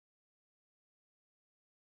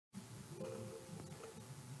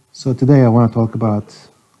So today I want to talk about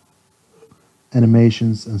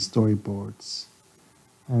animations and storyboards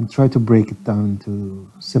and try to break it down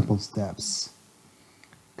into simple steps.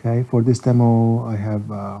 Okay, for this demo I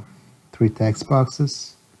have 3 text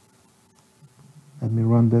boxes. Let me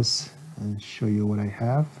run this and show you what I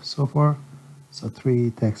have so far. So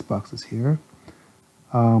 3 text boxes here.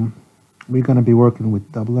 We're going to be working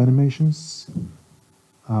with double animations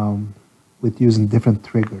with using different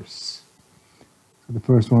triggers. So the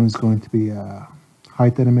first one is going to be a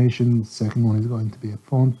height animation, the second one is going to be a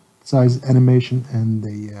font size animation, and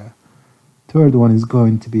the third one is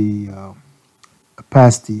going to be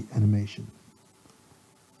opacity animation.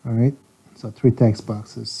 Alright, so 3 text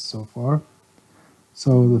boxes so far.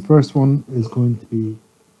 So the first one is going to be,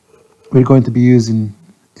 we're going to be using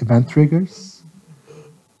event triggers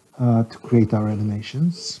to create our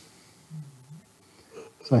animations.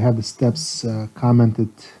 So I have the steps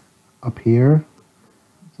commented up here.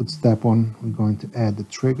 So step 1, we're going to add the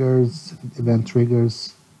triggers, event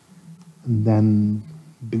triggers, and then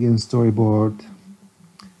begin storyboard,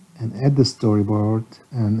 and add the storyboard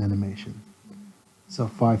and animation. So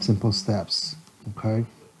 5 simple steps. Okay.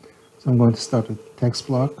 So I'm going to start with text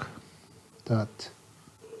block dot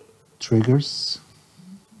triggers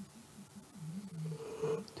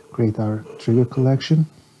to create our trigger collection.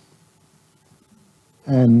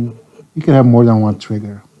 And you can have more than one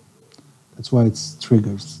trigger. That's why it's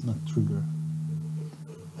triggers, not trigger.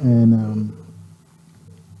 And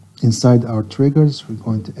inside our triggers, we're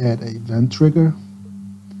going to add an event trigger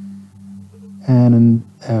and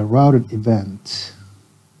a routed event.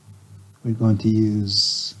 We're going to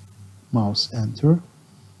use mouse enter.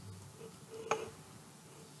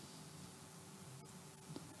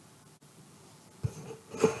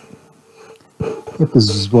 If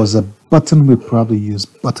this was a button, we'd probably use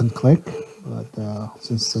button click, but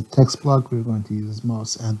since it's a text block, we're going to use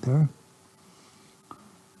mouse enter.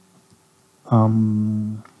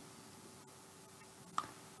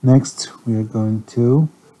 Next, we are going to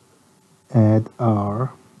add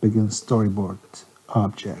our begin storyboard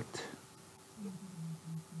object.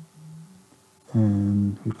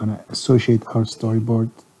 And we're going to associate our storyboard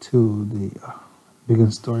to the begin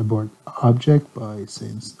storyboard object by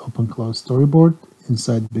saying open close storyboard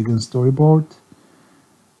inside begin storyboard.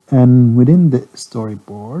 And within the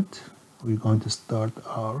storyboard, we're going to start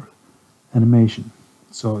our animation.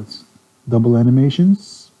 So it's double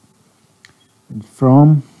animations, and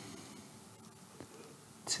from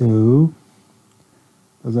to,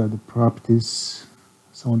 those are the properties,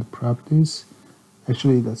 some of the properties.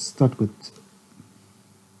 Actually, let's start with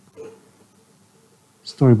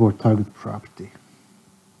storyboard target property.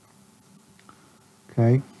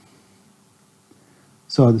 Okay.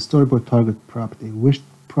 So the storyboard target property, which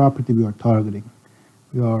property we are targeting?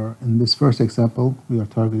 We are, in this first example, we are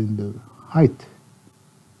targeting the height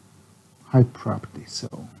property.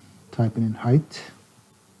 So typing in height.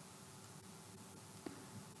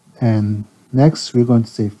 And next we're going to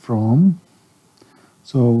say from.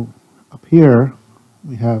 So up here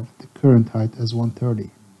we have the current height as 130.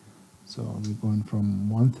 So we're going from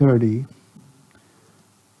 130.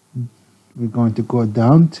 We're going to go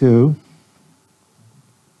down to,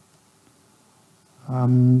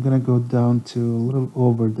 I'm going to go down to a little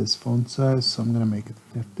over this font size, so I'm going to make it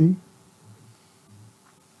 50.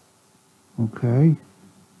 Okay.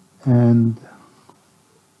 And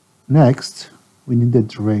next, we need the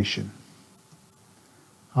duration.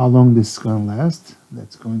 How long this is going to last?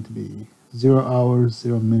 That's going to be 0 hours,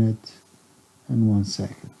 0 minute, and 1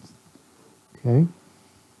 second. Okay.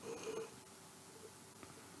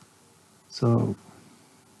 So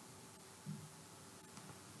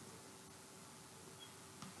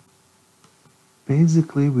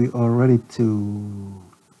basically we are ready to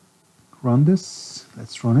run this.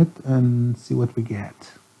 Let's run it and see what we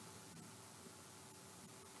get.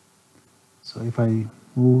 So if I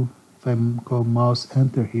go mouse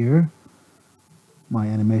enter here, my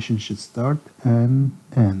animation should start and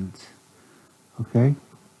end. Okay.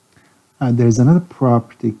 And there's another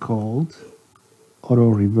property called auto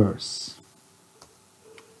reverse.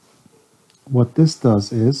 What this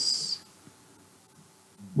does is,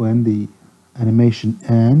 when the animation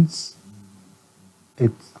ends,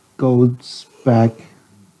 it goes back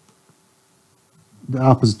the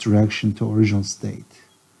opposite direction to original state.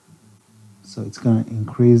 So it's going to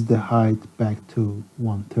increase the height back to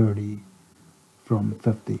 130 from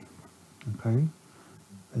 50. Okay,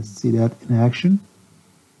 let's see that in action.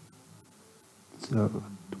 So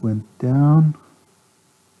it went down.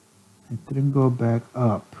 It didn't go back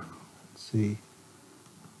up. Let's see.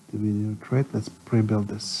 Did we do it right? Let's pre-build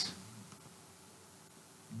this.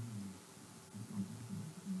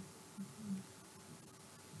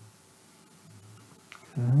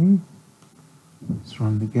 Okay, let's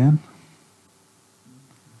run it again.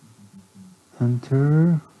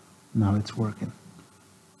 Enter. Now it's working.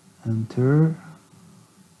 Enter,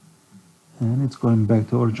 and it's going back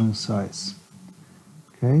to original size.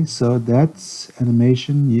 Okay, so that's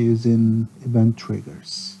animation using event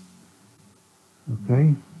triggers.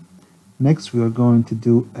 Okay, next we are going to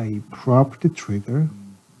do a property trigger.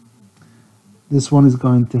 This one is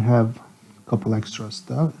going to have a couple extra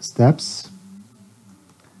steps,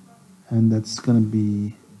 and that's going to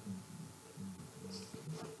be,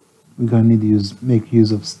 we're going to need to make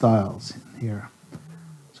use of styles here.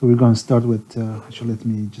 So we're going to start with, actually let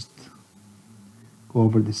me just go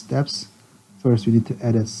over the steps. First we need to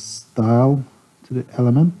add a style to the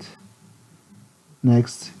element.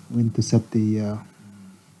 Next we need to set the,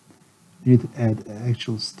 we need to add an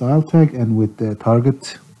actual style tag and with the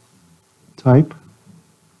target type.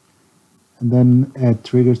 And then add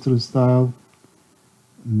triggers to the style.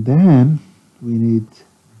 And then we need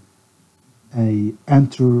a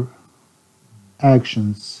enter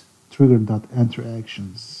actions,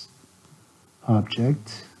 trigger.enterActions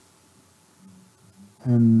object,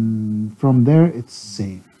 and from there it's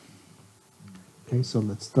same. Okay, so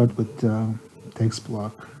let's start with text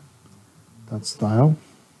block dot style,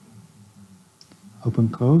 open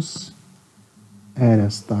close, add a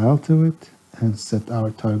style to it, and set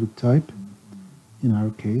our target type. In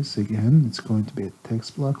our case, again, it's going to be a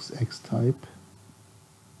text blocks x type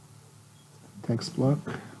text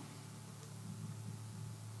block.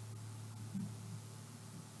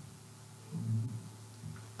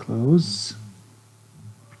 Close,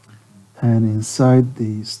 and inside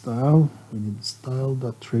the style we need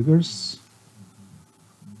style.triggers,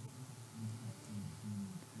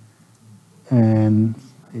 and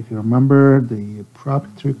if you remember, the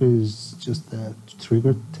property trigger is just a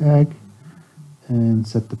trigger tag, and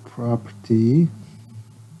set the property.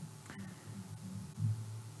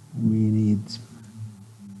 We need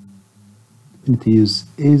to use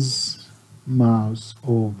is mouse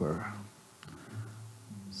over.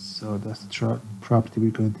 So that's the property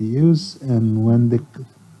we're going to use, and when the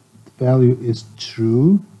value is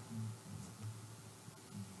true,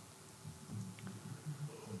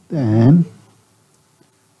 then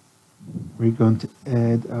we're going to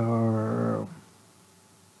add our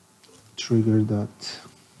trigger dot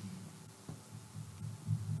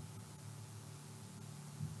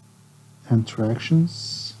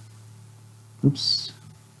interactions. Oops,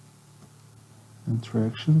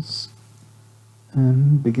 interactions.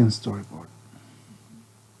 And begin storyboard.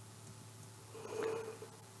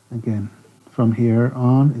 Again, from here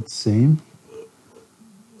on it's same.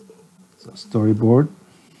 So storyboard,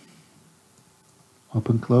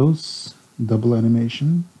 open close, double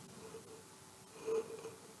animation.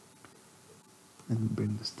 Let me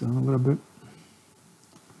bring this down a little bit.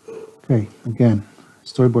 Okay, again,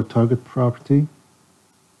 storyboard target property.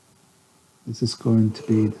 This is going to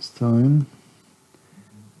be this time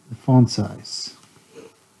the font size.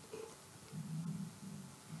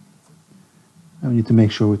 And we need to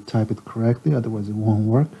make sure we type it correctly, otherwise it won't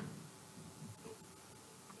work.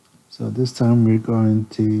 So this time we're going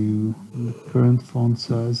to, the current font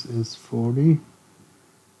size is 40.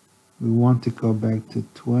 We want to go back to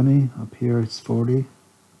 20. Up here it's 40.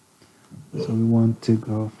 So we want to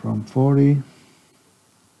go from 40.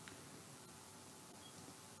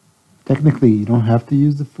 Technically you don't have to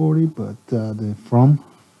use the 40, but the from.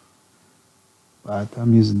 But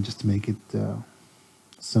I'm using just to make it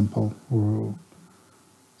simple, or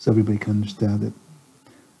so everybody can understand it.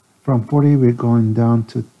 From 40 we're going down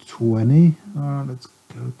to 20. Let's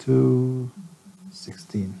go to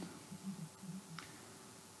 16.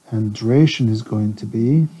 And duration is going to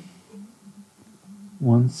be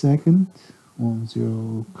 1 second,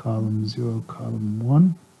 0 column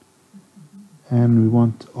 1, and we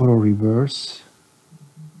want auto reverse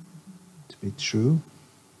to be true.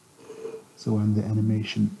 So when the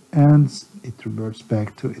animation ends, it reverts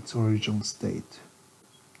back to its original state.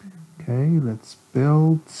 Okay, let's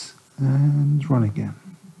build and run again.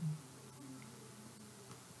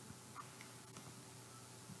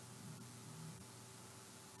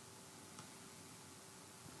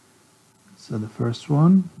 So the first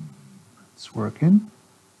one, it's working.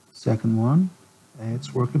 Second one,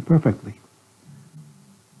 it's working perfectly.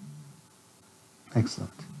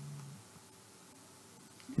 Excellent.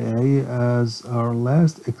 Okay, as our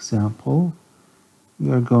last example, we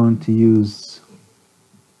are going to use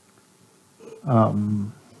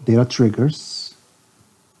data triggers.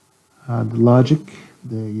 The logic,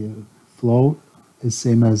 the flow is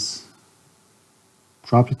same as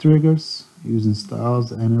property triggers, using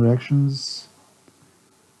styles and interactions.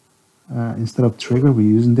 Instead of trigger, we're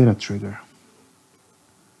using data trigger.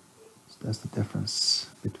 So that's the difference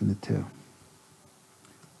between the two.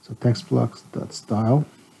 So text blocks.style,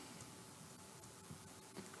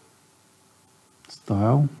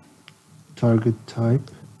 style, target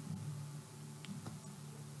type,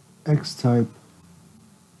 X type,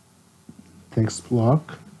 text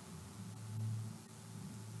block,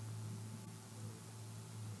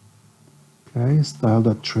 okay,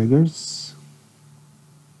 style.triggers,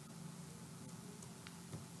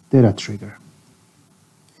 data trigger.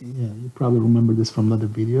 Yeah, you probably remember this from other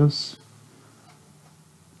videos.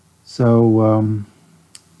 So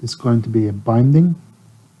this is going to be a binding.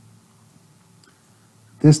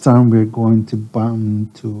 This time we're going to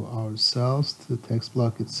bind to ourselves, to the text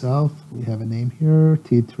block itself. We have a name here,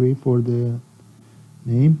 T3 for the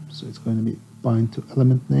name. So it's going to be bind to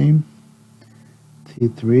element name,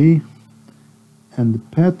 T3. And the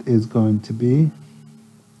pet is going to be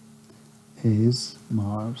is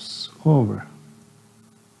mouse over.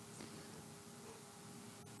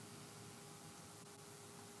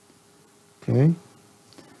 Okay.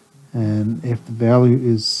 And if the value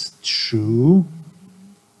is true,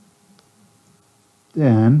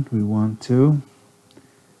 then we want to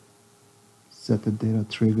set the data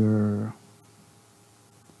trigger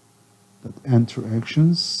enter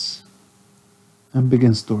actions and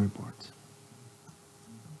begin storyboard.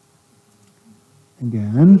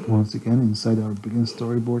 Again, once again, inside our begin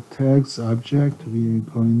storyboard tags object, we are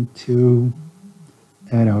going to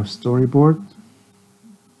add our storyboard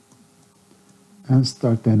and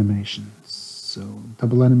start the animation. So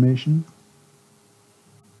double animation,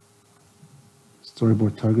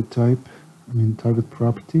 storyboard target type, target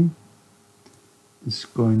property. This is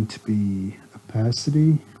going to be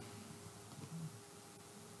opacity.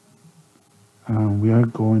 We are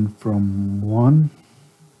going from 1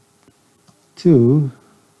 to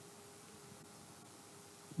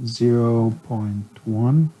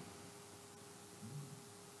 0.1,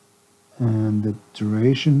 and the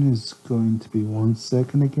duration is going to be 1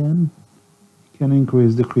 second again. You can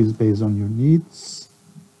increase, decrease based on your needs.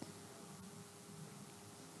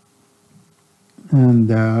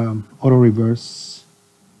 And auto reverse,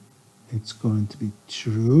 it's going to be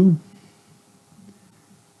true.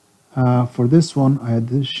 For this one, I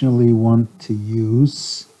additionally want to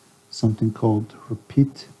use something called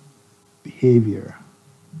repeat behavior,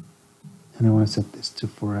 and I want to set this to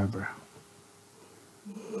forever.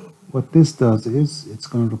 What this does is it's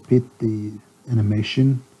going to repeat the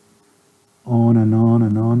animation on and on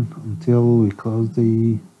and on until we close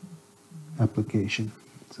the application.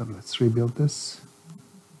 So let's rebuild this.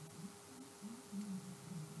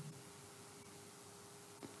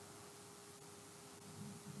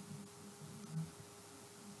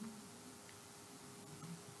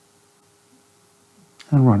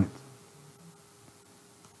 And run it.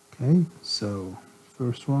 Okay, so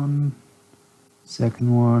first one,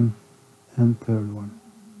 second one, and third one.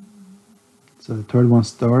 So the third one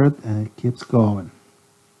started and it keeps going.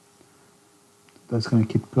 That's going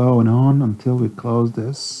to keep going on until we close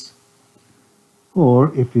this.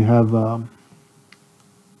 Or if you have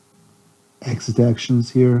exit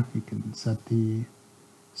actions here, you can set the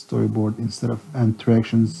storyboard instead of enter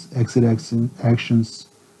actions, exit actions,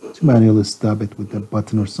 to manually stop it with a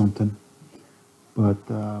button or something. But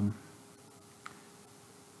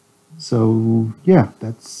so yeah,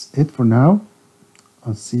 that's it for now.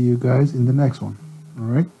 I'll see you guys in the next one. All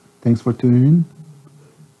right, thanks for tuning in.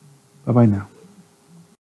 Bye bye now.